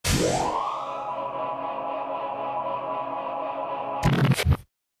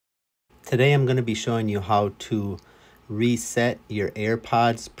Today I'm going to be showing you how to reset your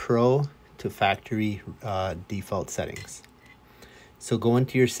AirPods Pro to factory default settings. So go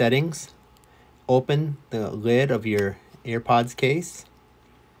into your settings, open the lid of your AirPods case,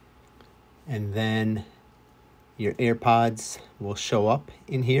 and then your AirPods will show up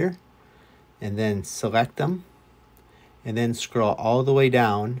in here, and then select them, and then scroll all the way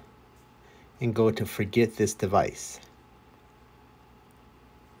down and go to forget this device.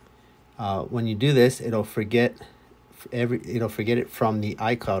 When you do this, it'll forget it from the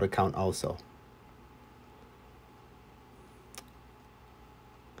iCloud account also.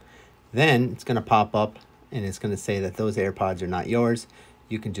 Then it's going to pop up and it's going to say that those AirPods are not yours.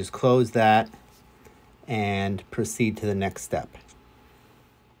 You can just close that and proceed to the next step.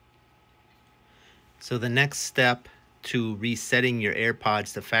 So the next step to resetting your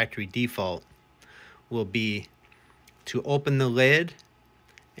AirPods to factory default will be to open the lid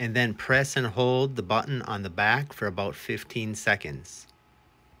and then press and hold the button on the back for about 15 seconds.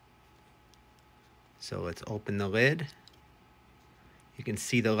 So let's open the lid. You can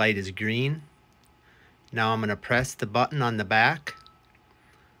see the light is green. Now I'm going to press the button on the back.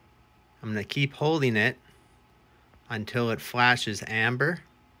 I'm going to keep holding it until it flashes amber.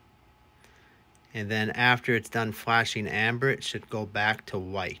 And then after it's done flashing amber, it should go back to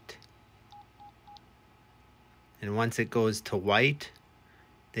white. And once it goes to white,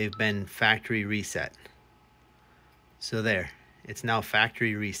 they've been factory reset. So there, it's now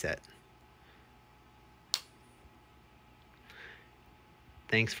factory reset.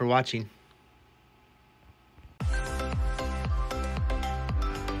 Thanks for watching.